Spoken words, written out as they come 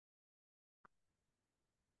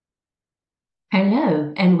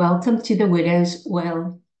Hello and welcome to the Widow's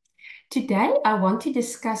Well. Today I want to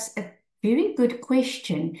discuss a very good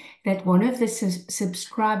question that one of the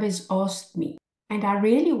subscribers asked me. And I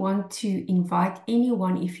really want to invite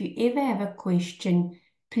anyone, if you ever have a question,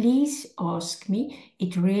 please ask me.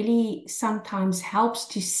 It really sometimes helps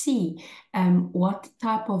to see what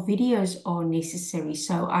type of videos are necessary.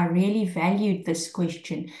 So I really valued this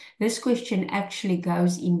question. This question actually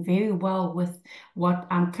goes in very well with what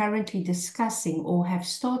I'm currently discussing or have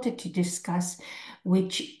started to discuss,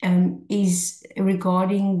 which is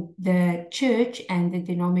regarding the church and the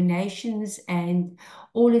denominations and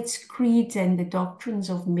all its creeds and the doctrines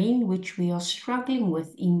of men, which we are struggling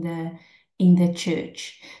with in the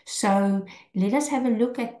church. So let us have a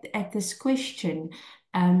look at this question.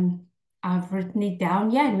 I've written it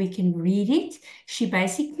down here and we can read it. She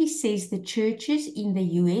basically says the churches in the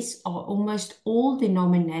US are almost all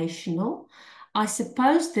denominational. I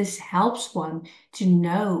suppose this helps one to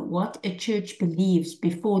know what a church believes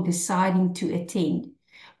before deciding to attend.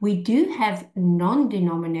 We do have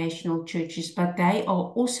non-denominational churches, but they are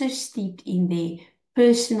also steeped in their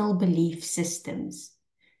personal belief systems.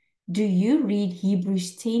 Do you read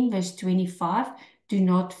Hebrews 10, verse 25? Do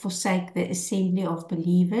not forsake the assembly of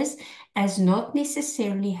believers, as not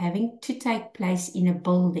necessarily having to take place in a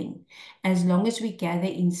building, as long as we gather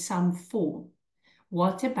in some form.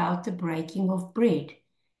 What about the breaking of bread?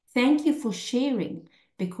 Thank you for sharing,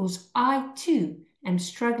 because I too am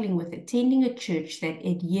struggling with attending a church that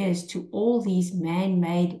adheres to all these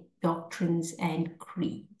man-made doctrines and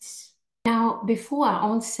creeds. Now, before I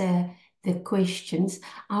answer the questions,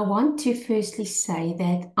 I want to firstly say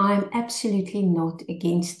that I'm absolutely not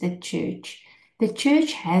against the church. The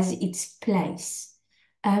church has its place,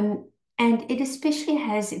 and it especially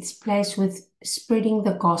has its place with spreading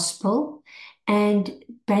the gospel and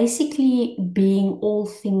basically being all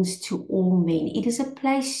things to all men. It is a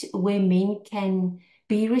place where men can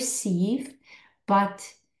be received, but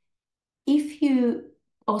if you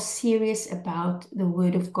are serious about the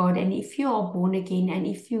word of God and if you are born again and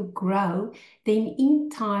if you grow, then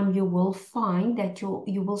in time you will find that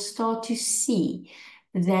you will start to see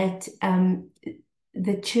that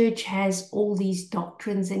the church has all these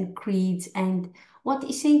doctrines and creeds, and what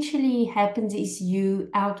essentially happens is you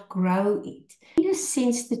outgrow it. In a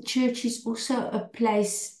sense, the church is also a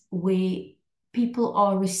place where people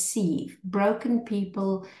are received, broken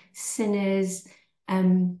people, sinners,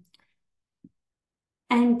 and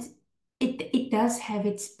it does have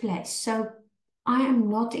its place. So I am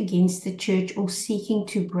not against the church or seeking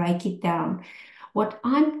to break it down. What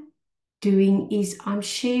I'm doing is I'm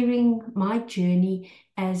sharing my journey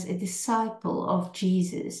as a disciple of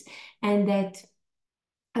Jesus, and that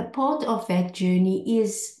a part of that journey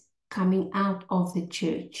is coming out of the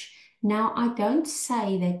church. Now, I don't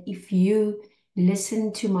say that if you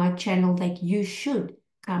listen to my channel that you should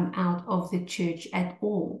come out of the church at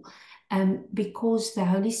all, because the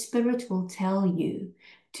Holy Spirit will tell you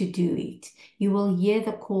to do it. You will hear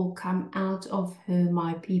the call, come out of her,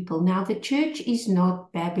 my people. Now, the church is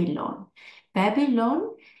not Babylon. Babylon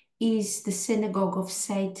is the synagogue of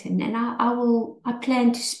Satan, and I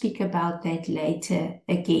plan to speak about that later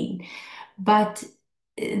again. But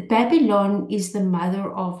Babylon is the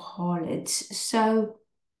mother of harlots. So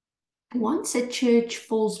once a church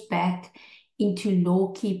falls back into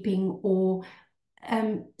law keeping or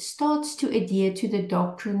starts to adhere to the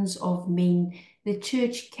doctrines of men, the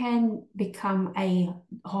church can become a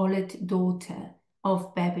harlot daughter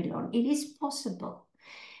of Babylon. It is possible.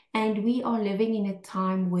 And we are living in a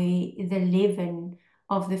time where the leaven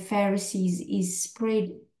of the Pharisees is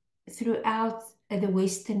spread throughout the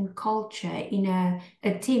Western culture in an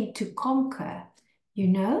attempt to conquer, you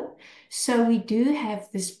know? So we do have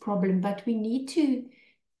this problem, but we need to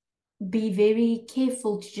be very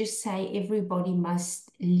careful to just say everybody must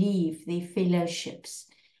leave their fellowships.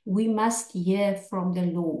 We must hear from the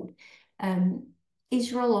Lord.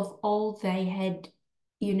 Israel of old, they had,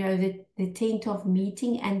 the tent of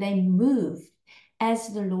meeting, and they moved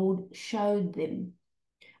as the Lord showed them.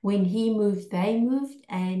 When he moved, they moved,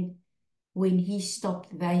 and when he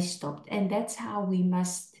stopped, they stopped. And that's how we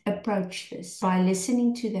must approach this, by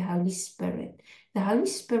listening to the Holy Spirit. The Holy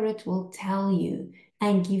Spirit will tell you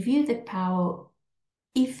and give you the power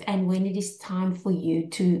if and when it is time for you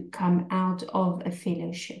to come out of a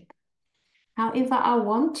fellowship. However, I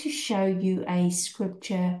want to show you a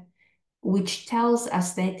scripture which tells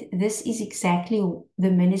us that this is exactly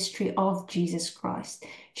the ministry of Jesus Christ.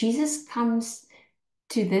 Jesus comes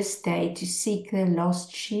to this day to seek the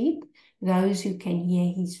lost sheep, those who can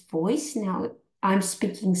hear his voice. Now, I'm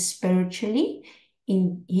speaking spiritually.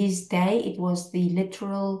 In his day, it was the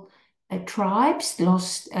literal tribes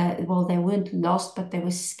lost, well, they weren't lost, but they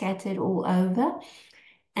were scattered all over.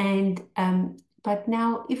 And but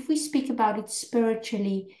now, if we speak about it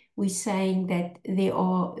spiritually, we're saying that there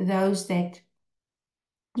are those that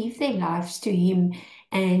give their lives to Him,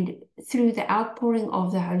 and through the outpouring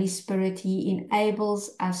of the Holy Spirit, He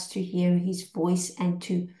enables us to hear His voice and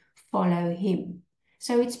to follow Him.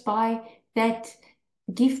 So it's by that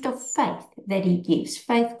gift of faith that He gives.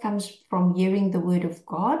 Faith comes from hearing the word of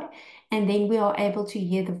God, and then we are able to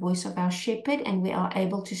hear the voice of our shepherd, and we are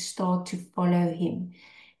able to start to follow Him.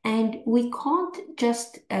 And we can't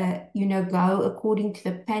just, go according to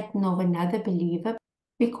the pattern of another believer,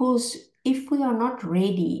 because if we are not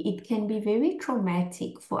ready, it can be very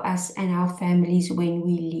traumatic for us and our families when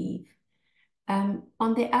we leave.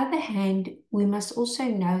 On the other hand, we must also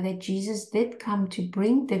know that Jesus did come to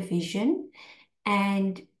bring division,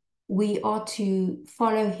 and we are to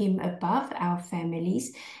follow Him above our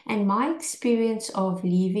families. And my experience of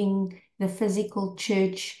leaving the physical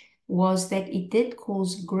church was that it did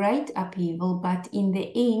cause great upheaval, but in the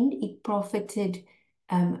end, it profited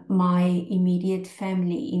my immediate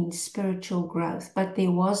family in spiritual growth. But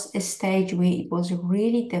there was a stage where it was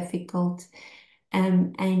really difficult,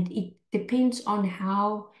 and it depends on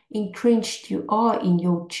how entrenched you are in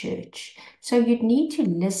your church. So you'd need to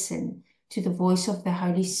listen to the voice of the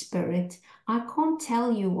Holy Spirit. I can't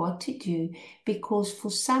tell you what to do, because for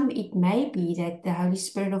some it may be that the Holy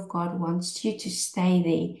Spirit of God wants you to stay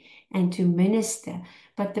there and to minister.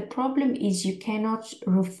 But the problem is you cannot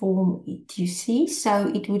reform it, you see? So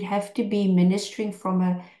it would have to be ministering from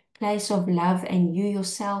a place of love, and you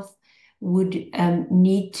yourself would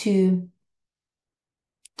need to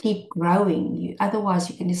keep growing. Otherwise,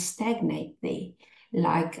 you're going to stagnate there.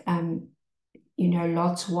 Like,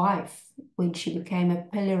 Lot's wife, when she became a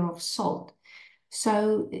pillar of salt.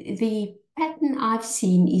 So the pattern I've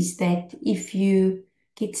seen is that if you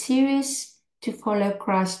get serious to follow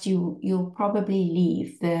Christ, you'll probably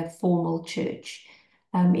leave the formal church.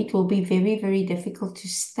 It will be very, very difficult to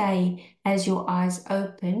stay as your eyes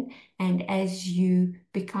open and as you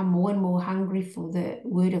become more and more hungry for the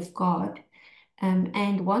Word of God.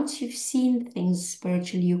 And once you've seen things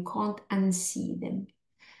spiritually, you can't unsee them.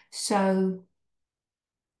 So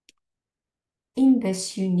in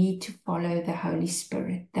this, you need to follow the Holy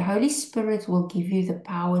Spirit. The Holy Spirit will give you the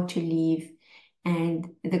power to leave and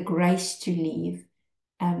the grace to leave.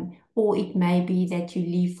 Or it may be that you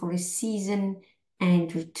leave for a season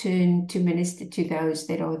and return to minister to those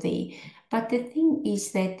that are there. But the thing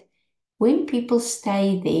is that when people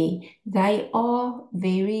stay there, they are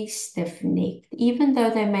very stiff-necked, even though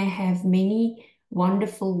they may have many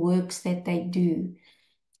wonderful works that they do.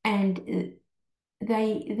 And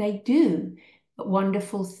they do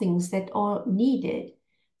wonderful things that are needed,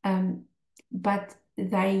 but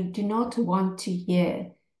they do not want to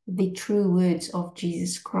hear the true words of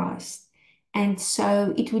Jesus Christ. And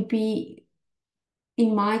so it would be,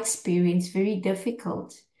 in my experience, very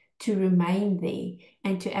difficult to remain there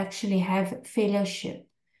and to actually have fellowship.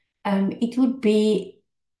 It would be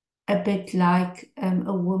a bit like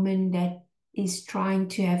a woman that is trying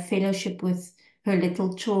to have fellowship with her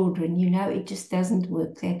little children. It just doesn't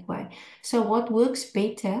work that way. So what works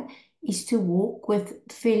better is to walk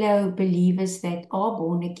with fellow believers that are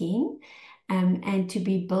born again, and to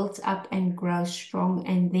be built up and grow strong,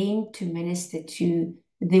 and then to minister to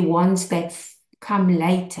the ones that come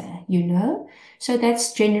later. So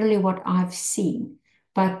that's generally what I've seen.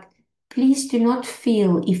 But please do not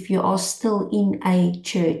feel, if you are still in a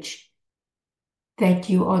church, that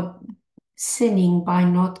you are sinning by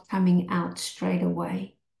not coming out straight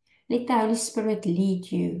away. Let the Holy Spirit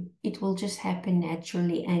lead you. It will just happen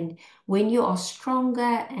naturally. And when you are stronger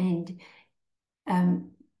and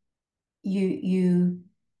um, you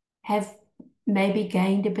have maybe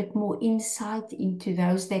gained a bit more insight into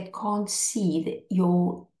those that can't see, that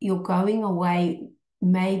your going away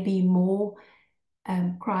may be more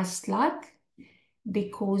Christ-like,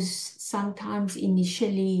 because sometimes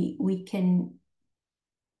initially we can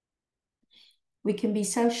be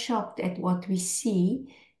so shocked at what we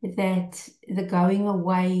see that the going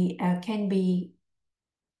away can be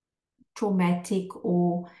traumatic,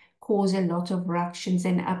 or cause a lot of ructions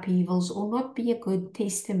and upheavals, or not be a good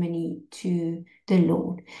testimony to the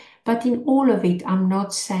Lord. But in all of it, I'm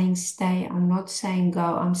not saying stay, I'm not saying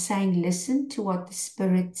go, I'm saying listen to what the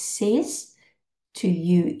Spirit says to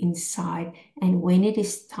you inside. And when it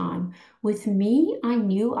is time, with me, I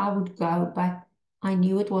knew I would go, but I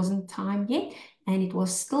knew it wasn't time yet, and it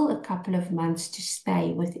was still a couple of months to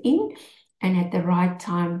stay within. And at the right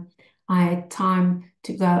time, I had time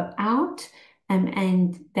to go out,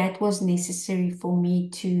 and that was necessary for me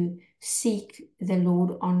to seek the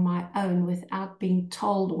Lord on my own without being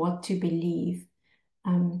told what to believe,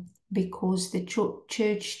 because the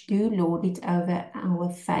church do lord it over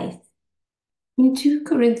our faith. In 2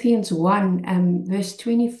 Corinthians 1, verse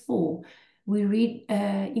 24, we read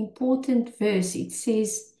an important verse. It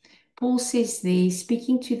says, Paul says there,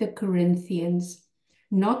 speaking to the Corinthians,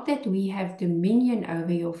 not that we have dominion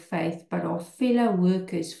over your faith, but are fellow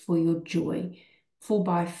workers for your joy, for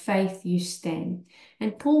by faith you stand.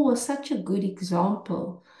 And Paul was such a good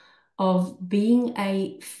example of being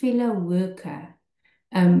a fellow worker,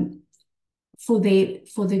 um, for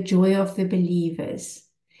the joy of the believers,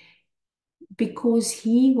 because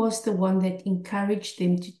he was the one that encouraged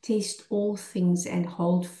them to test all things and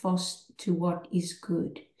hold fast to what is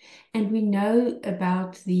good. And we know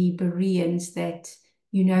about the Bereans that,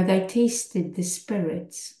 they tested the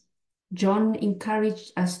spirits. John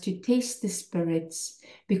encouraged us to test the spirits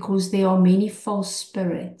because there are many false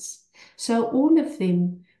spirits. So all of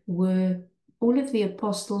the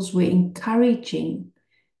apostles were encouraging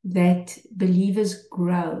that believers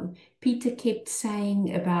grow. Peter kept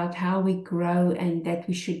saying about how we grow and that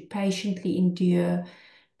we should patiently endure.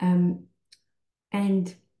 Um,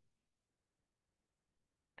 and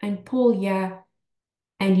Paul, yeah,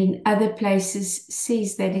 and in other places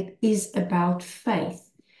says that it is about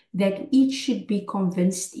faith, that each should be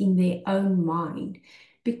convinced in their own mind,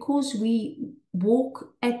 because we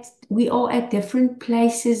are at different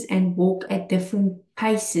places and walk at different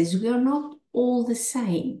paces. We are not all the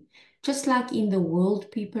same. Just like in the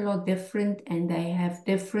world, people are different and they have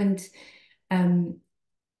different um,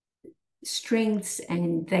 strengths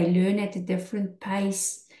and they learn at a different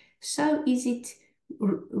pace. So is it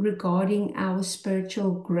regarding our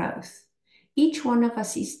spiritual growth. Each one of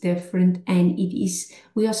us is different, and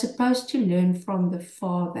we are supposed to learn from the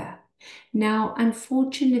Father. Now,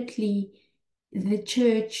 unfortunately, the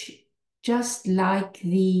church, just like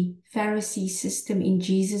the Pharisee system in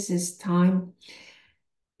Jesus's time,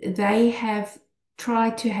 they have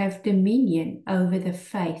tried to have dominion over the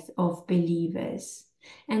faith of believers.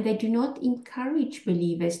 And they do not encourage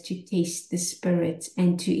believers to test the spirits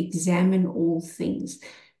and to examine all things.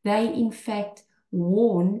 They, in fact,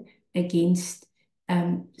 warn against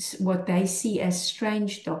what they see as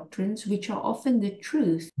strange doctrines, which are often the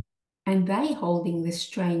truth, and they holding the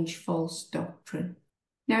strange false doctrine.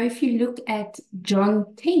 Now, if you look at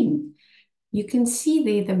John 10, you can see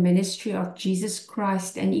there the ministry of Jesus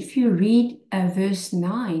Christ. And if you read verse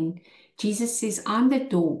 9, Jesus says, I'm the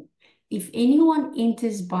door. If anyone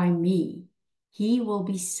enters by me, he will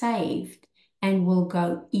be saved and will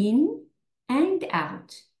go in and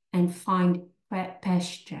out and find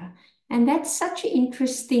pasture. And that's such an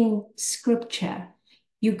interesting scripture.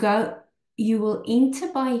 You will enter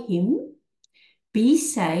by him, be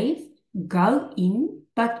saved, go in,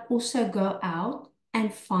 but also go out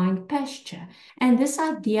and find pasture. And this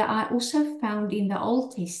idea I also found in the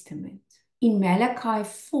Old Testament, in Malachi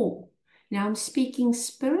 4. Now I'm speaking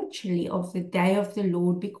spiritually of the day of the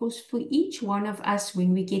Lord, because for each one of us,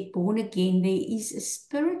 when we get born again, there is a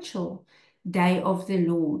spiritual day of the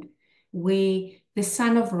Lord where the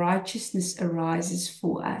Son of Righteousness arises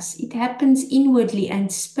for us. It happens inwardly and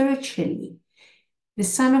spiritually. The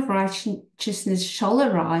Son of Righteousness shall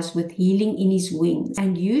arise with healing in his wings,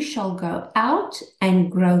 and you shall go out and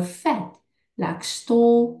grow fat like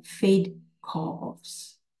stall-fed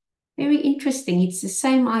calves. Very interesting. It's the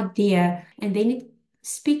same idea. And then it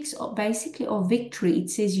speaks basically of victory. It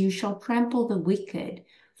says, you shall trample the wicked,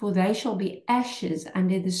 for they shall be ashes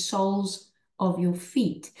under the soles of your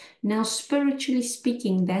feet. Now, spiritually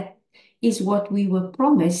speaking, that is what we were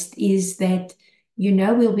promised, is that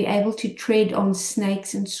we'll be able to tread on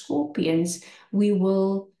snakes and scorpions. We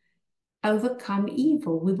will overcome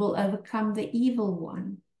evil. We will overcome the evil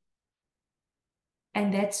one.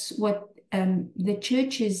 And that's what the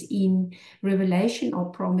churches in Revelation are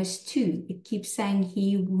promised too. It keeps saying,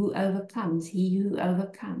 he who overcomes, he who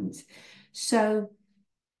overcomes. So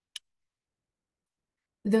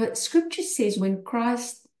the scripture says, when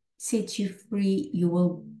Christ sets you free, you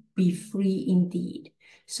will be free indeed.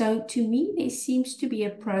 So to me, there seems to be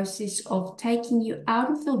a process of taking you out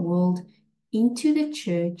of the world into the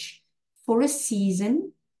church for a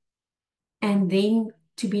season, and then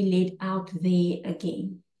to be led out there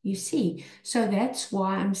again. You see, so that's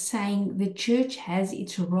why I'm saying the church has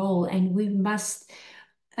its role, and we must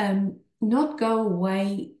not go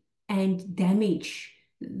away and damage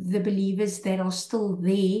the believers that are still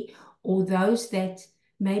there, or those that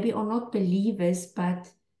maybe are not believers, but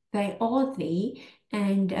they are there.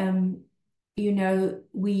 And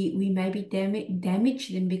we maybe damage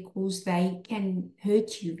them because they can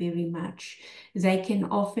hurt you very much. They can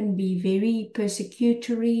often be very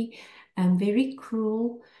persecutory and very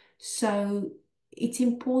cruel. So it's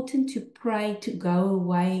important to pray to go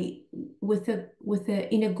away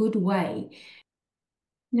in a good way.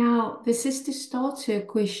 Now, the sister starts her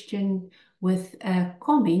question with a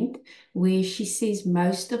comment where she says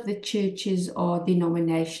most of the churches are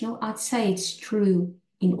denominational. I'd say it's true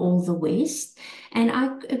in all the West. And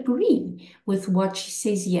I agree with what she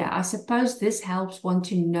says here. I suppose this helps one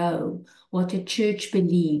to know what a church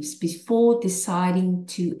believes before deciding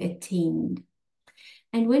to attend.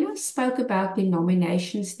 And when I spoke about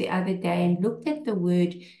denominations the other day and looked at the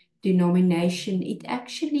word denomination, it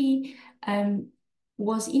actually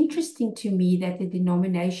was interesting to me that the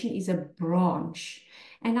denomination is a branch.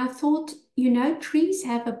 And I thought, trees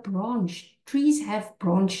have a branch. Trees have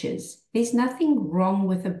branches. There's nothing wrong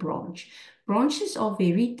with a branch. Branches are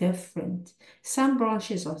very different. Some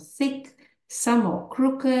branches are thick, some are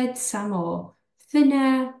crooked, some are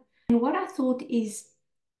thinner. And what I thought is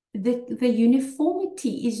the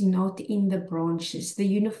uniformity is not in the branches. The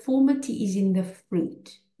uniformity is in the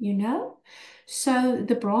fruit. So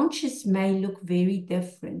the branches may look very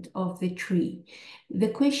different of the tree. The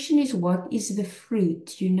question is, what is the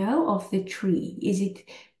fruit, of the tree? Is it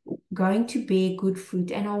going to bear good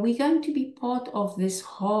fruit? And are we going to be part of this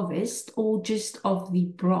harvest or just of the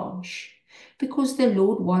branch? Because the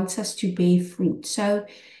Lord wants us to bear fruit. So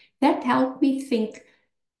that helped me think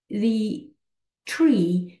the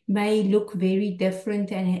tree may look very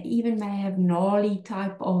different and even may have gnarly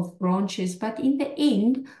type of branches, but in the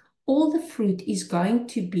end, all the fruit is going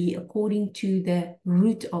to be according to the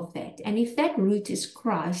root of that. And if that root is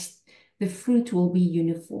Christ, the fruit will be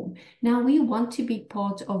uniform. Now, we want to be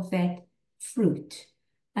part of that fruit.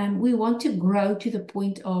 We want to grow to the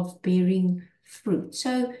point of bearing fruit.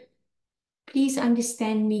 So please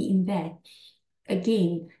understand me in that.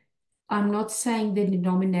 Again, I'm not saying the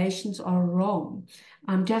denominations are wrong.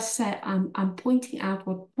 I'm just saying I'm pointing out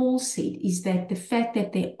what Paul said is that the fact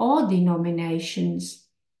that there are denominations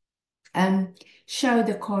show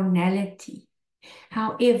the carnality.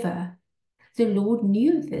 However, the Lord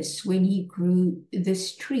knew this when he grew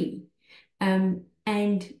this tree. And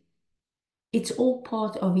it's all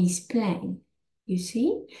part of his plan, you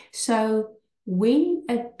see? So when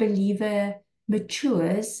a believer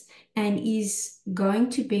matures and is going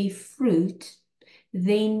to bear fruit,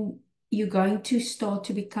 then you're going to start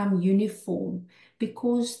to become uniform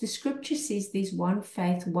because the scripture says there's one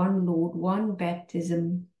faith, one Lord, one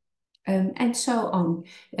baptism, and so on.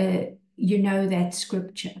 You know that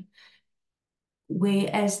scripture.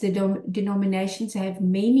 Whereas the denominations have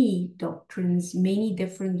many doctrines, many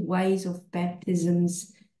different ways of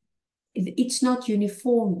baptisms, it's not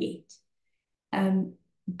uniform yet.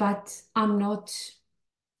 But I'm not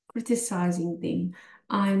criticizing them.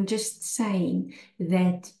 I'm just saying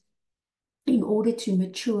that in order to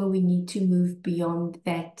mature, we need to move beyond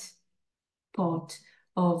that part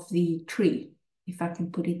of the tree, if I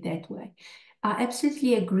can put it that way. I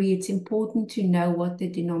absolutely agree. It's important to know what the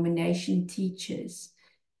denomination teaches.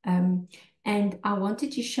 And I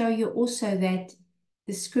wanted to show you also that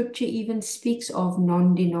the scripture even speaks of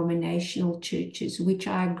non-denominational churches, which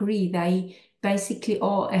I agree, they basically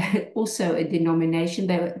are also a denomination.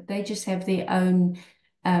 They just have their own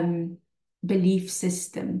belief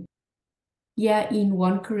system. Yeah, in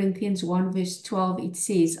 1 Corinthians 1 verse 12, it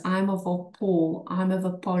says, I'm of Paul, I'm of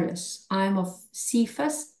Apollos, I'm of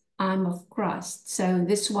Cephas, I'm of Christ. So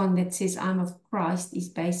this one that says I'm of Christ is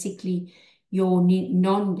basically your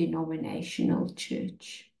non-denominational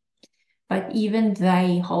church. But even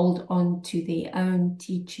they hold on to their own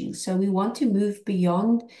teaching. So we want to move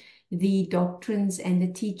beyond the doctrines and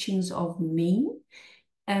the teachings of men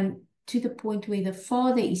to the point where the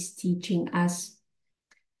Father is teaching us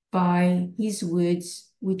by his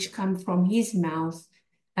words, which come from his mouth,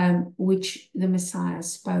 which the Messiah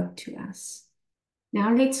spoke to us.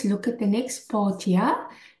 Now let's look at the next part here,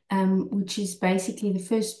 which is basically the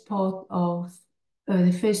first part of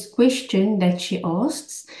the first question that she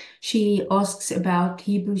asks. She asks about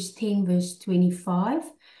Hebrews 10 verse 25.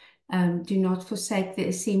 Do not forsake the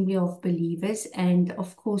assembly of believers. And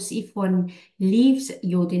of course, if one leaves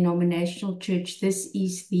your denominational church, this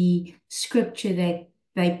is the scripture that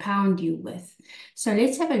they pound you with. So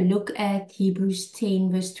let's have a look at Hebrews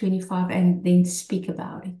 10 verse 25 and then speak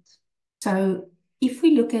about it. So if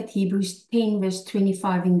we look at Hebrews 10 verse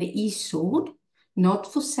 25 in the eSword,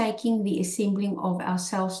 not forsaking the assembling of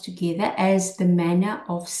ourselves together as the manner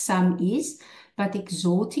of some is, but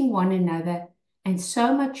exhorting one another, and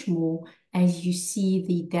so much more as you see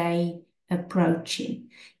the day approaching.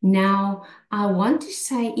 Now, I want to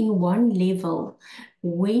say in one level,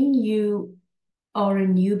 when you are a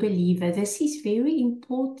new believer, this is very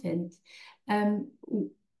important, um,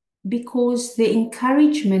 because the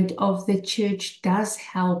encouragement of the church does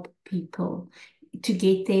help people to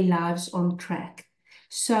get their lives on track.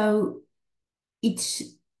 So it's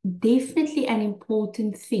definitely an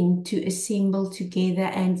important thing to assemble together.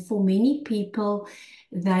 And for many people,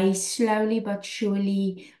 they slowly but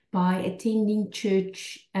surely, by attending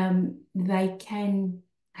church, they can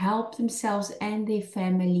help themselves and their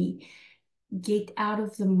family get out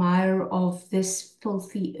of the mire of this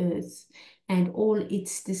filthy earth and all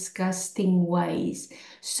its disgusting ways.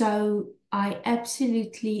 So I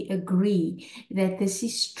absolutely agree that this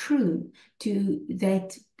is true,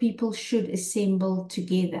 that people should assemble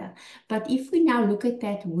together. But if we now look at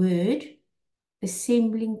that word,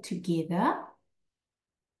 assembling together,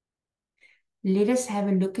 let us have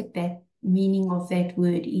a look at that meaning of that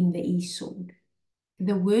word in the eSword.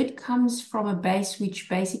 The word comes from a base which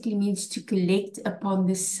basically means to collect upon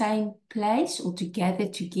the same place or to gather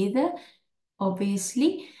together,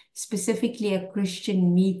 obviously, specifically a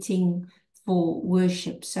Christian meeting for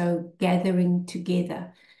worship, so gathering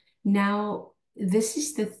together. Now, this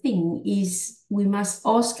is the thing, is we must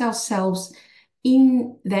ask ourselves,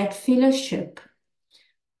 in that fellowship,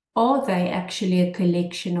 are they actually a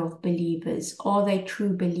collection of believers? Are they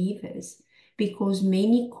true believers? Because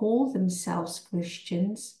many call themselves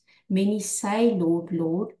Christians, many say, Lord,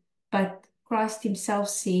 Lord, but Christ himself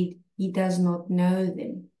said he does not know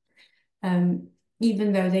them,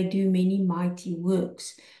 even though they do many mighty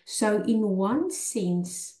works. So in one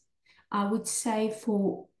sense, I would say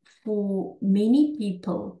for many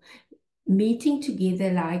people, meeting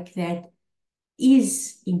together like that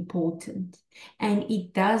is important, and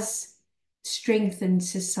it does strengthen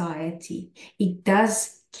society. It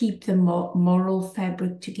does keep the moral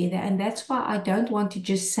fabric together. And that's why I don't want to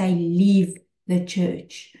just say leave the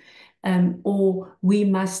church, or we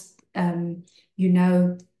must,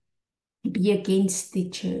 be against the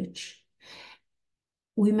church.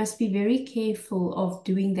 We must be very careful of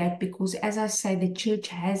doing that because, as I say, the church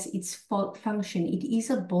has its function. It is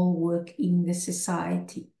a bulwark in the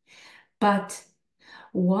society. But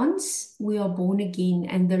once we are born again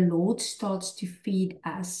and the Lord starts to feed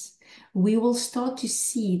us, we will start to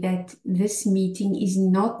see that this meeting is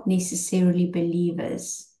not necessarily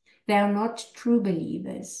believers. They are not true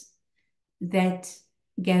believers that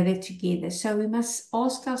gather together. So we must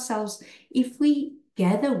ask ourselves, if we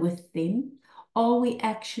gather with them, are we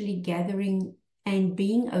actually gathering and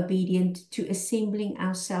being obedient to assembling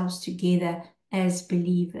ourselves together as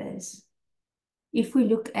believers? If we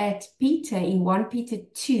look at Peter in 1 Peter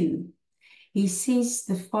 2, he says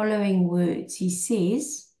the following words. He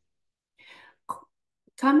says,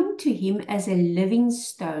 coming to him as a living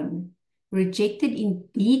stone, rejected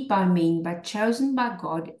indeed by men, but chosen by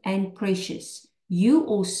God and precious, you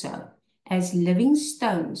also, as living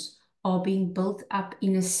stones, are being built up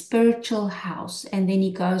in a spiritual house. And then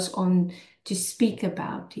he goes on to speak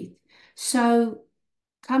about it. So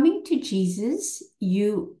coming to Jesus,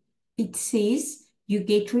 it says you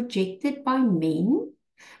get rejected by men,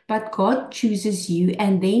 but God chooses you,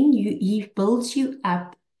 and then he builds you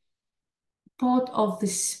up part of the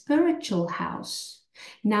spiritual house.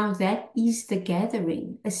 Now that is the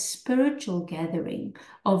gathering, a spiritual gathering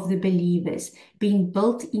of the believers being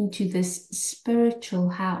built into this spiritual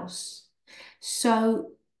house.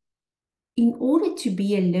 So in order to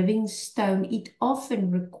be a living stone, it often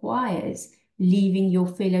requires leaving your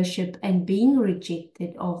fellowship and being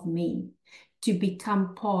rejected of men to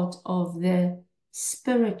become part of the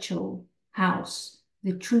spiritual house,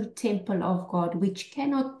 the true temple of God, which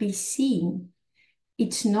cannot be seen.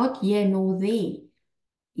 It's not here nor there.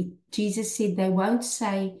 Jesus said they won't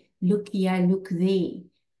say, look here, look there.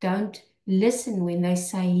 Don't listen when they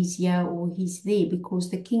say he's here or he's there, because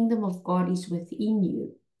the kingdom of God is within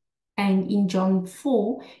you. And in John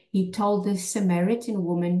 4, he told the Samaritan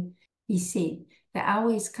woman, he said, the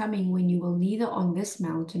hour is coming when you will neither on this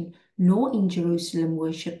mountain nor in Jerusalem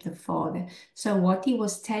worship the Father. So what he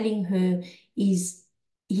was telling her is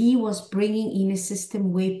he was bringing in a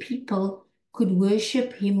system where people could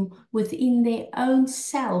worship him within their own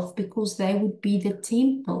self, because they would be the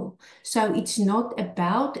temple. So it's not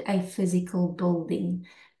about a physical building.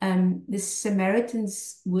 The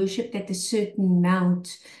Samaritans worshipped at a certain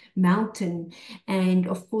mountain, and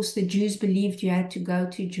of course the Jews believed you had to go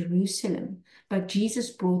to Jerusalem. But Jesus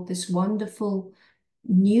brought this wonderful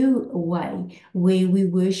new way where we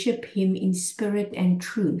worship him in spirit and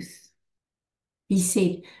truth. He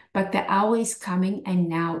said, but the hour is coming and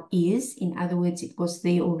now is, in other words, it was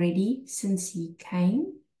there already since he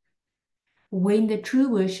came, when the true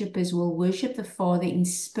worshippers will worship the Father in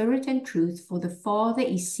spirit and truth, for the Father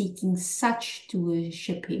is seeking such to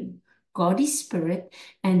worship him. God is spirit,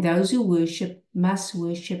 and those who worship must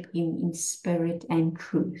worship him in spirit and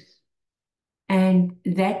truth. And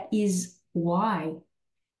that is why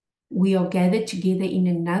we are gathered together in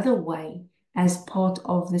another way as part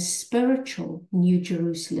of the spiritual New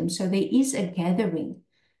Jerusalem. So there is a gathering,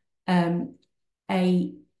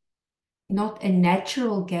 a not a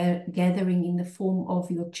natural gathering in the form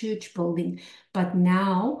of your church building, but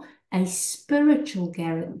now a spiritual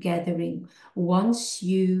gathering once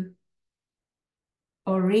you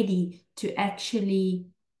are ready to actually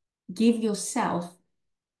give yourself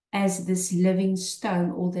as this living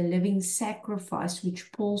stone or the living sacrifice,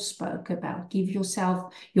 which Paul spoke about. Give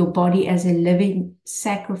yourself, your body as a living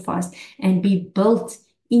sacrifice and be built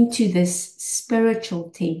into this spiritual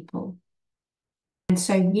temple. And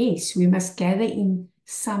so, yes, we must gather in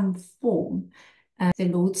some form. The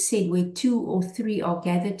Lord said, where 2 or 3 are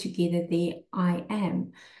gathered together, there I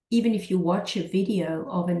am. Even if you watch a video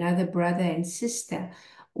of another brother and sister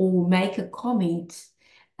or make a comment,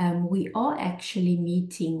 we are actually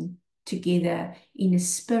meeting together in a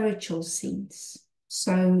spiritual sense.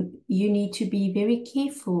 So you need to be very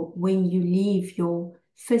careful when you leave your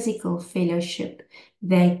physical fellowship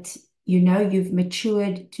that you've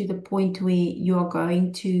matured to the point where you are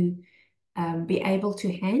going to be able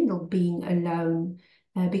to handle being alone,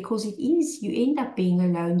 because you end up being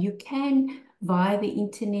alone. You can, via the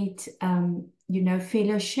internet,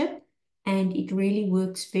 fellowship, and it really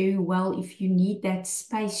works very well if you need that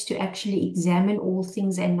space to actually examine all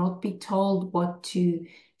things and not be told what to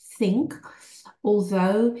think.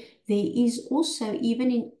 Although there is also,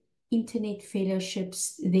 even in internet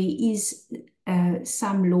fellowships, there is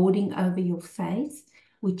some lording over your faith,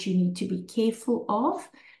 which you need to be careful of.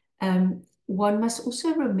 One must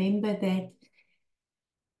also remember that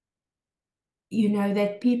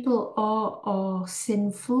that people are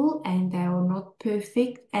sinful and they are not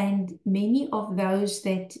perfect, and many of those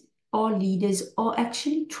that are leaders are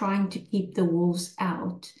actually trying to keep the wolves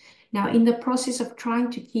out. Now, in the process of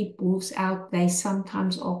trying to keep wolves out, they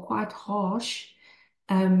sometimes are quite harsh,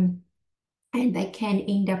 and they can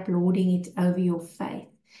end up lording it over your faith.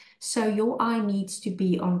 So your eye needs to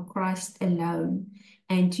be on Christ alone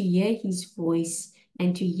and to hear his voice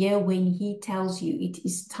and to hear when he tells you it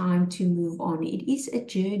is time to move on. It is a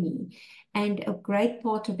journey, and a great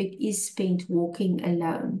part of it is spent walking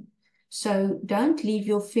alone. So don't leave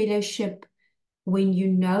your fellowship when you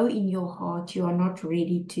know in your heart you are not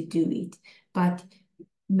ready to do it, but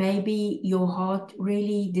maybe your heart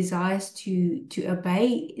really desires to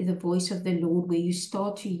obey the voice of the Lord, where you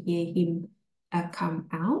start to hear him come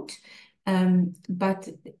out. But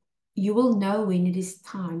you will know when it is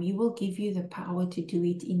time. He will give you the power to do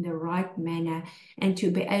it in the right manner and to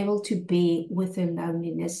be able to bear with the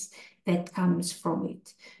loneliness that comes from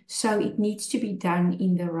it. So it needs to be done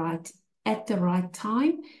at the right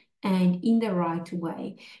time and in the right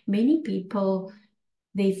way. Many people,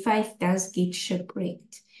 their faith does get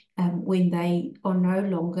shipwrecked when they are no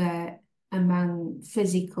longer among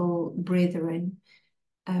physical brethren.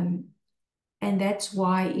 And that's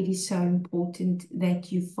why it is so important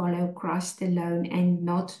that you follow Christ alone and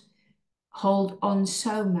not hold on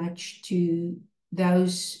so much to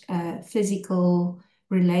those physical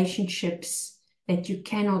relationships that you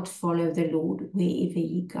cannot follow the Lord wherever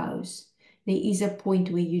he goes. There is a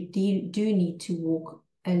point where you do need to walk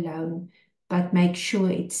alone, but make sure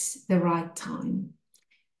it's the right time.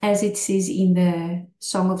 As it says in the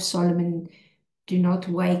Song of Solomon, do not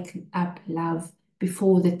wake up, love,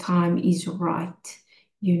 before the time is right,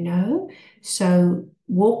 So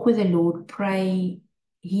walk with the Lord, pray.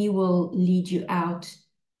 He will lead you out.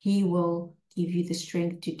 He will give you the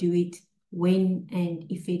strength to do it when and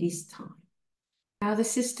if it is time. Now, the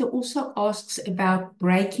sister also asks about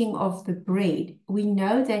breaking of the bread. We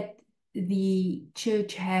know that the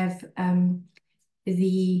church have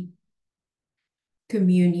the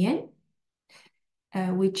communion,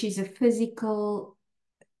 which is a physical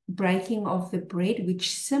breaking of the bread,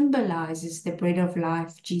 which symbolizes the bread of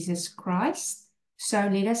life, Jesus Christ. So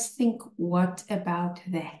let us think, what about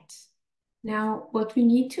that? Now, what we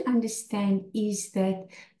need to understand is that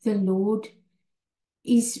the Lord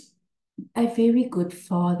is a very good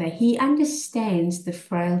Father. He understands the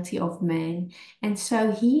frailty of man, and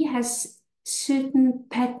so he has certain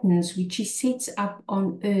patterns which he sets up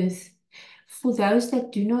on earth for those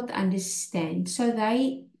that do not understand. So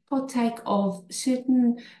they partake of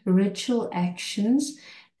certain ritual actions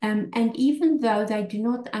And even though they do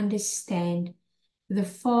not understand, the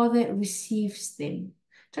Father receives them.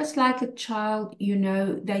 Just like a child,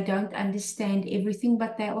 they don't understand everything,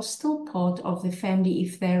 but they are still part of the family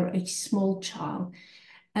if they're a small child.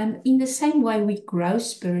 In the same way, we grow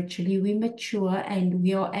spiritually, we mature, and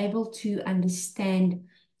we are able to understand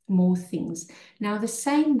more things. Now, the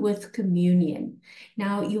same with communion.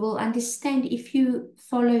 Now, you will understand if you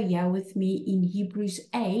follow here with me in Hebrews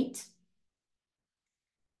 8,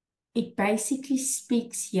 it basically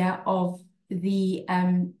speaks here of the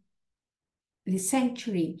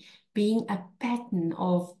sanctuary being a pattern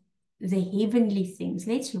of the heavenly things.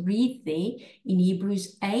 Let's read there in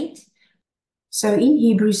Hebrews 8. So in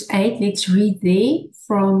Hebrews 8, let's read there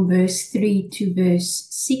from verse 3 to verse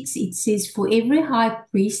 6. It says, "For every high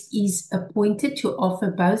priest is appointed to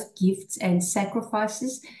offer both gifts and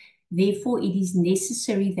sacrifices. Therefore it is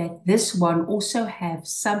necessary that this one also have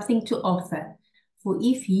something to offer. For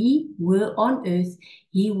if he were on earth,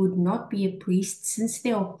 he would not be a priest, since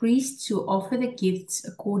there are priests who offer the gifts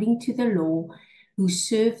according to the law, who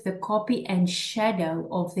serve the copy and shadow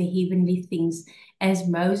of the heavenly things, as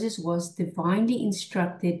Moses was divinely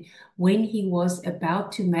instructed when he was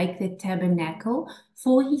about to make the tabernacle.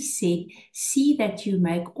 For he said, 'See that you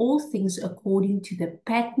make all things according to the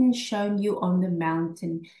pattern shown you on the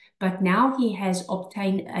mountain.' But now he has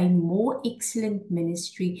obtained a more excellent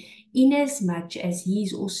ministry, inasmuch as he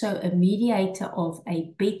is also a mediator of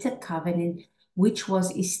a better covenant, which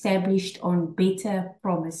was established on better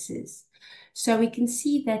promises." So we can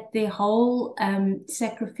see that the whole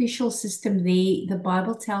sacrificial system there, the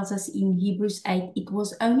Bible tells us in Hebrews 8, it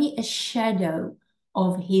was only a shadow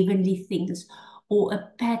of heavenly things, or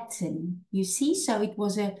a pattern. You see, so it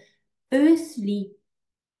was a earthly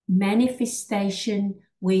manifestation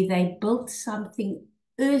where they built something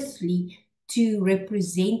earthly to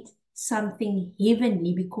represent something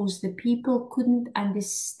heavenly, because the people couldn't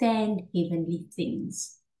understand heavenly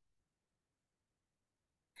things.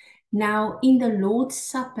 Now, in the Lord's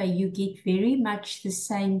Supper, you get very much the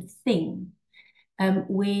same thing,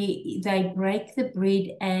 where they break the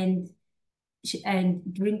bread and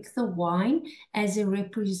drink the wine as a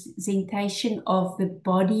representation of the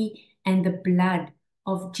body and the blood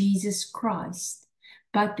of Jesus Christ.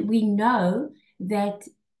 But we know that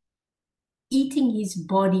eating his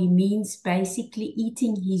body means basically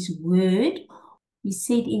eating his word. He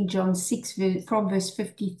said in John 6 from verse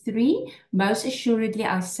 53, "Most assuredly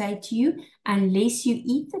I say to you, unless you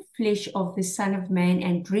eat the flesh of the Son of Man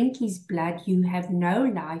and drink his blood, you have no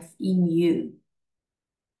life in you.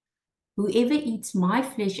 Whoever eats my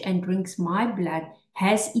flesh and drinks my blood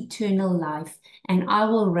has eternal life, and I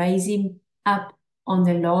will raise him up on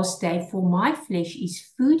the last day. For my flesh is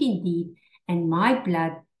food indeed, and my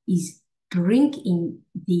blood is drink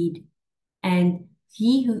indeed. And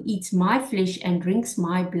he who eats my flesh and drinks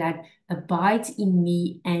my blood abides in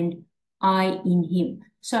me, and I in him."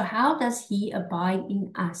 So how does he abide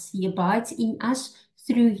in us? He abides in us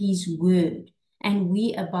through his word, and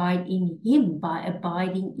we abide in him by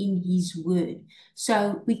abiding in his word.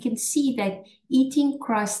 So we can see that eating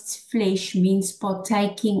Christ's flesh means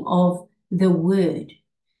partaking of the word.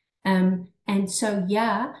 And so,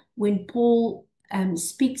 yeah, when Paul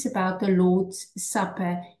speaks about the Lord's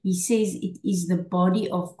Supper, he says it is the body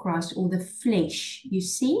of Christ, or the flesh, you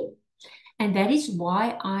see? And that is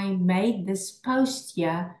why I made this post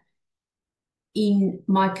here in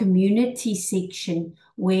my community section,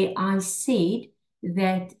 where I said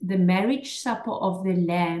that the marriage supper of the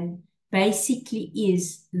Lamb basically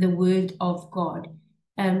is the word of God.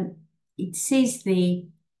 It says there,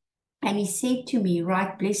 "And he said to me,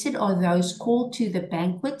 Right, blessed are those called to the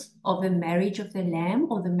banquet of the marriage of the Lamb,"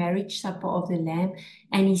 or the marriage supper of the Lamb.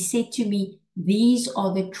 "And he said to me, These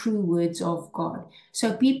are the true words of God."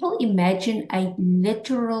 So people imagine a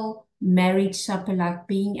literal marriage supper like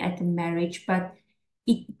being at a marriage, but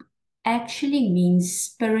it actually means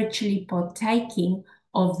spiritually partaking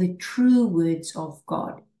of the true words of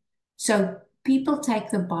God. So people take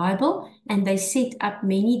the Bible and they set up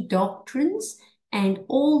many doctrines, and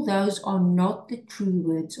all those are not the true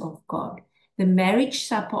words of God. The marriage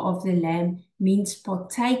supper of the Lamb means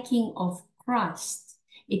partaking of Christ.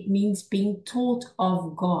 It means being taught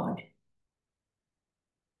of God.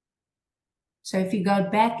 So if you go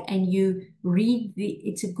back and you read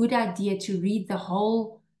it's a good idea to read the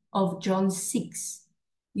whole of John 6.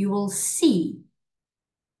 You will see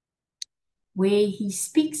where he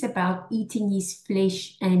speaks about eating his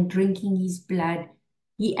flesh and drinking his blood.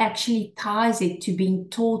 He actually ties it to being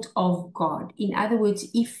taught of God. In other words,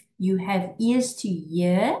 if you have ears to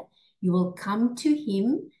hear, you will come to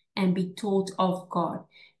him and be taught of God,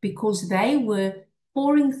 because they were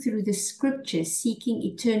pouring through the scriptures, seeking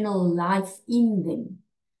eternal life in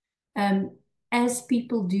them, as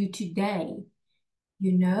people do today,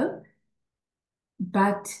 you know.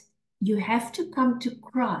 But you have to come to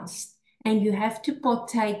Christ and you have to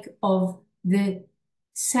partake of the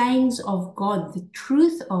sayings of God, the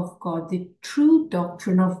truth of God, the true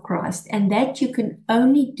doctrine of Christ. And that you can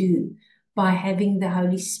only do by having the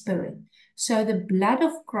Holy Spirit. So the blood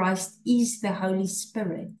of Christ is the Holy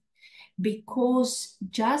Spirit, because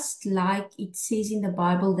just like it says in the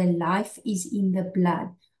Bible, the life is in the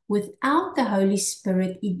blood. Without the Holy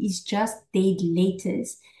Spirit, it is just dead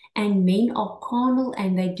letters. And men are carnal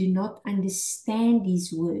and they do not understand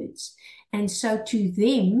these words. And so to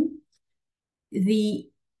them, the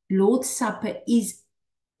Lord's Supper is,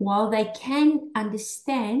 while they can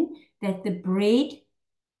understand that the bread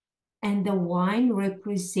and the wine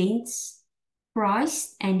represents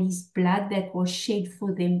Christ and his blood that was shed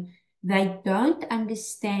for them, they don't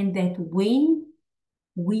understand that when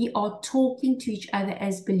we are talking to each other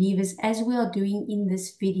as believers, as we are doing in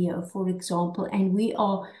this video, for example, and we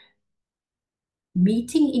are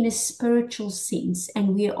meeting in a spiritual sense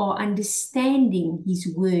and we are understanding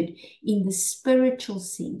his word in the spiritual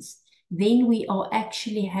sense, then we are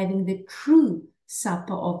actually having the true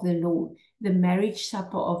supper of the Lord, the marriage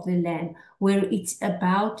supper of the Lamb, where it's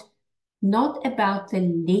about, not about the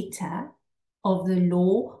letter of the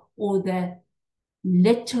law or the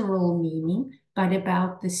literal meaning, but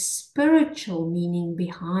about the spiritual meaning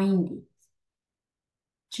behind it.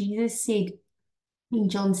 Jesus said in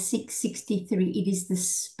John 6:63, it is the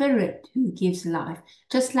Spirit who gives life.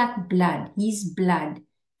 Just like blood, his blood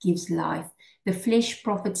gives life. The flesh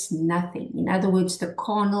profits nothing. In other words, the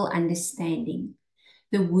carnal understanding.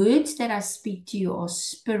 The words that I speak to you are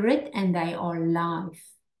spirit and they are life.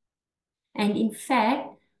 And in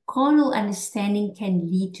fact, carnal understanding can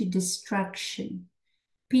lead to destruction.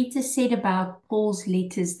 Peter said about Paul's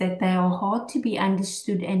letters that they are hard to be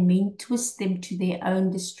understood and men twist them to their own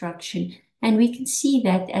destruction. And we can see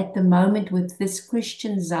that at the moment with this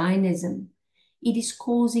Christian Zionism. It is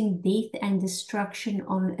causing death and destruction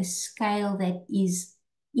on a scale that is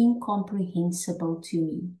incomprehensible to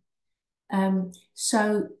me.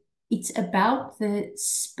 So it's about the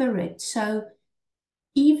spirit. So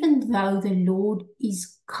even though the Lord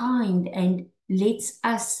is kind and lets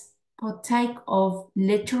us partake of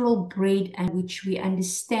literal bread, and which we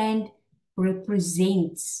understand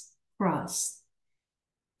represents Christ,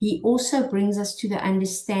 he also brings us to the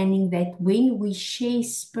understanding that when we share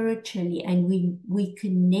spiritually and we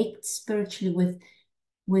connect spiritually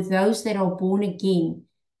with those that are born again,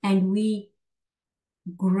 and we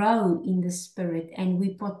grow in the Spirit and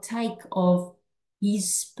we partake of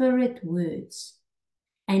his Spirit words,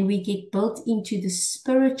 and we get built into the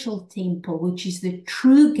spiritual temple, which is the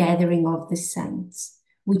true gathering of the saints,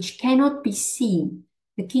 which cannot be seen.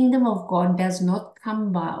 The kingdom of God does not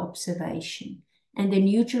come by observation, and the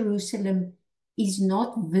New Jerusalem is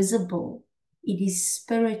not visible. It is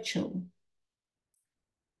spiritual.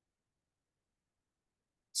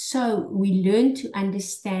 So we learn to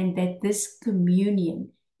understand that this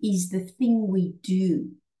communion is the thing we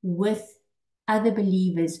do with other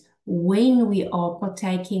believers when we are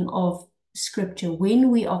partaking of scripture,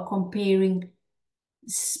 when we are comparing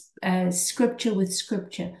scripture with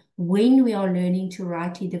scripture, when we are learning to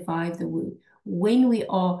rightly divide the word, when we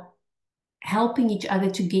are helping each other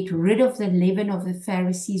to get rid of the leaven of the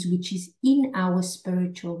Pharisees, which is in our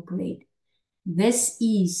spiritual bread. This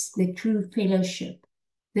is the true fellowship.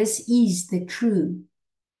 This is the true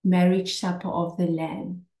marriage supper of the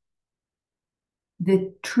Lamb.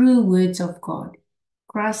 The true words of God.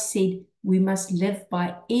 Christ said we must live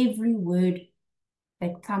by every word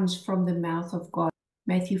that comes from the mouth of God.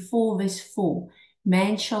 Matthew 4 verse 4.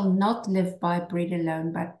 Man shall not live by bread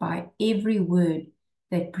alone, but by every word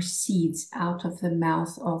that proceeds out of the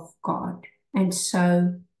mouth of God. And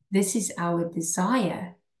so this is our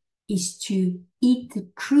desire, is to eat the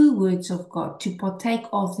true words of God, to partake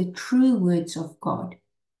of the true words of God,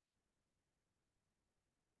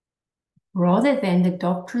 rather than the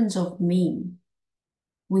doctrines of men,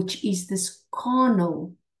 which is this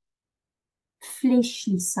carnal,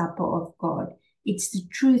 fleshly supper of God. It's the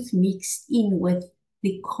truth mixed in with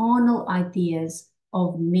the carnal ideas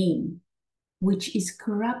of men, which is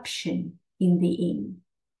corruption in the end.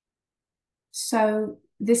 So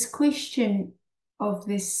this question of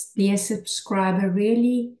this dear subscriber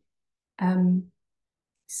really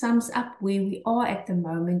sums up where we are at the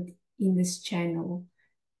moment in this channel.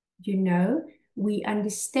 You know, we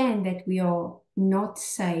understand that we are not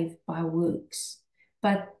saved by works,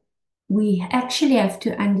 but we actually have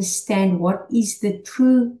to understand what is the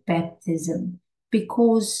true baptism.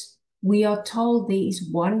 because we are told there is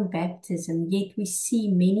one baptism, yet we see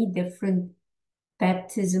many different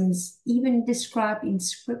baptisms even described in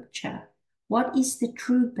scripture. What is the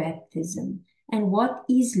true baptism? And what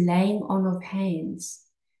is laying on of hands?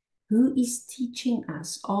 Who is teaching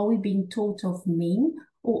us? Are we being taught of men,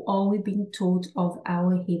 or are we being taught of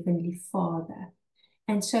our Heavenly Father?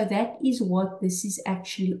 And so that is what this is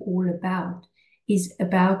actually all about, is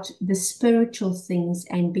about the spiritual things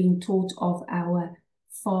and being taught of our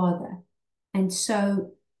Father. And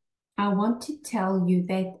so I want to tell you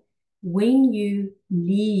that when you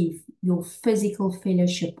leave your physical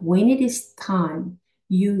fellowship, when it is time,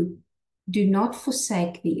 you do not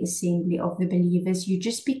forsake the assembly of the believers. You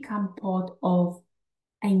just become part of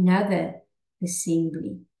another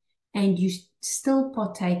assembly, and you still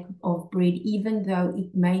partake of bread, even though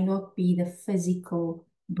it may not be the physical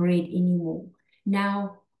bread anymore.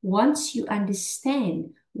 Now, once you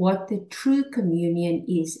understand what the true communion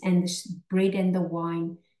is, and the bread and the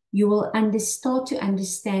wine, you will start to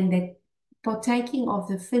understand that partaking of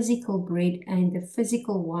the physical bread and the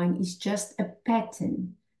physical wine is just a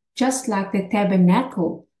pattern, just like the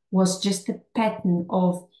tabernacle was just a pattern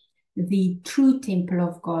of the true temple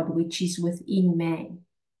of God, which is within man.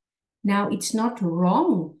 Now, it's not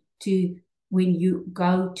wrong to, when you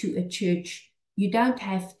go to a church, you don't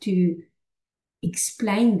have to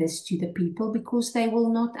explain this to the people, because they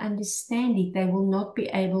will not understand it. They will not be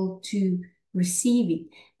able to receive it.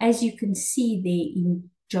 As you can see there in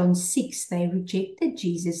John 6, they rejected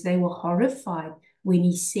Jesus. They were horrified when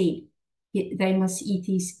he said they must eat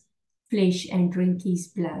his flesh and drink his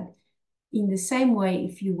blood. In the same way,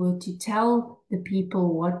 if you were to tell the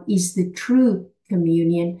people what is the true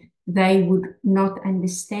communion, they would not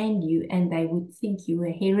understand you, and they would think you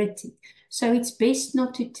a heretic. So it's best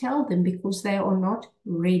not to tell them, because they are not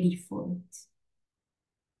ready for it.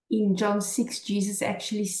 In John 6, Jesus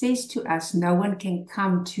actually says to us, no one can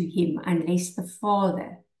come to him unless the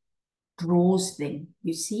Father draws them,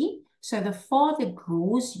 you see? So the Father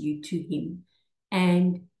draws you to him,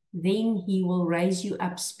 and then he will raise you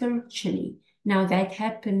up spiritually. Now that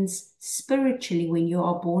happens spiritually when you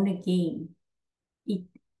are born again.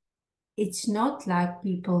 It's not like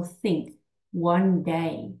people think one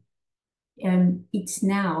day. It's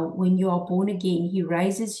now, when you are born again, he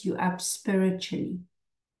raises you up spiritually.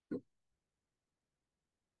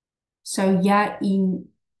 So yeah, in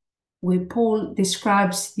where Paul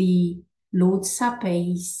describes the Lord's Supper,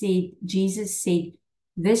 Jesus said,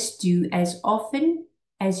 this do as often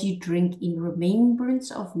as you drink in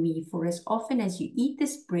remembrance of me. For as often as you eat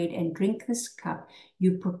this bread and drink this cup,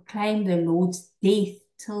 you proclaim the Lord's death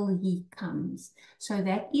till he comes. So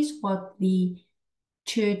that is what the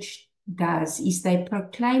church does, is they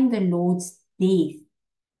proclaim the Lord's death.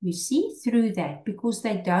 You see, through that, because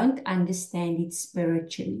they don't understand it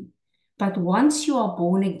spiritually. But once you are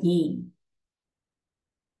born again,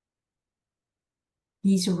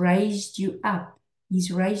 he's raised you up.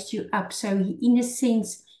 He's raised you up. So in a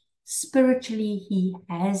sense, spiritually, he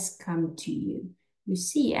has come to you. You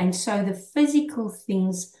see, and so the physical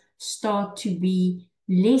things start to be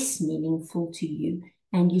less meaningful to you,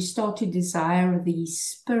 and you start to desire these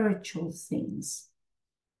spiritual things.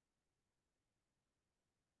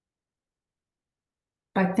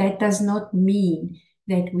 But that does not mean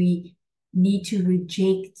that we need to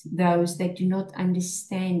reject those that do not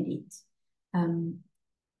understand it.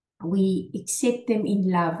 We accept them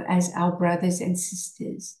in love as our brothers and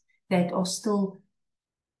sisters that are still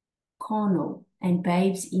carnal and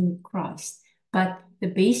babes in Christ. But the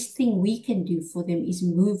best thing we can do for them is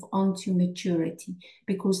move on to maturity,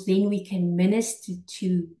 because then we can minister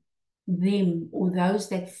to them or those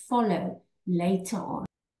that follow later on.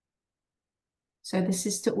 So the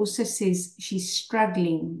sister also says she's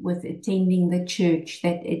struggling with attending the church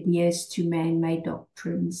that adheres to man-made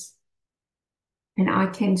doctrines. And I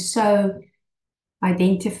can so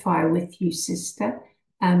identify with you, sister.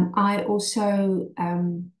 I also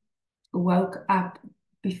woke up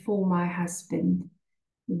before my husband.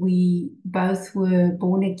 We both were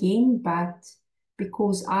born again, but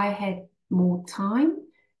because I had more time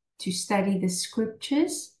to study the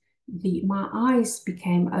scriptures, my eyes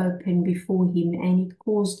became open before him, and it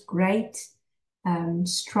caused great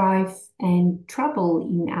strife and trouble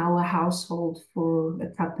in our household for a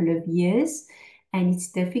couple of years. And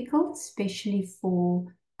it's difficult, especially for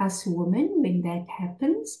us women, when that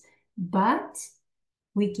happens. But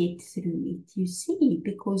we get through it, you see,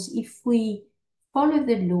 because if we follow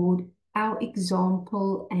the Lord, our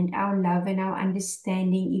example and our love and our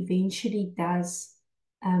understanding eventually does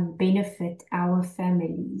benefit our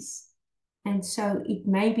families. And so it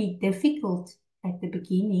may be difficult at the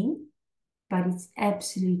beginning, but it's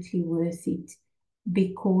absolutely worth it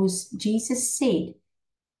because Jesus said,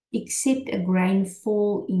 except a grain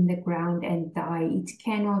fall in the ground and die, it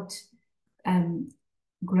cannot um,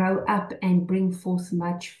 grow up and bring forth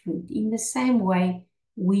much fruit. In the same way,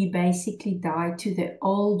 we basically die to the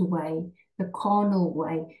old way, the carnal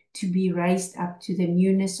way, to be raised up to the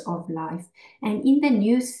newness of life. And in the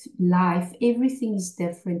new life, everything is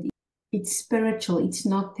different. It's spiritual, it's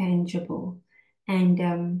not tangible.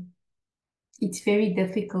 And it's very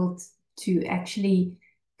difficult to actually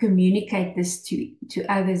communicate this to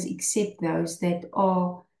others except those that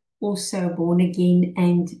are also born again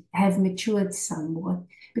and have matured somewhat.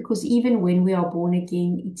 Because even when we are born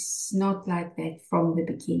again, it's not like that from the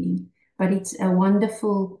beginning. But it's a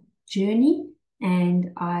wonderful journey,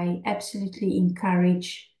 and I absolutely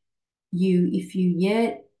encourage you, if you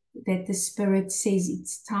hear that the Spirit says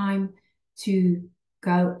it's time to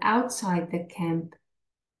go outside the camp,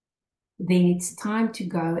 then it's time to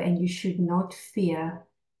go and you should not fear.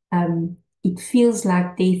 It feels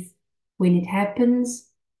like death when it happens,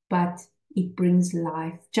 but it brings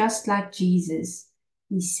life. Just like Jesus,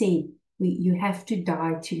 he said, you have to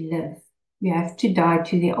die to live. You have to die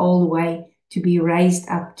to the old way to be raised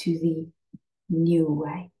up to the new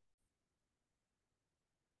way.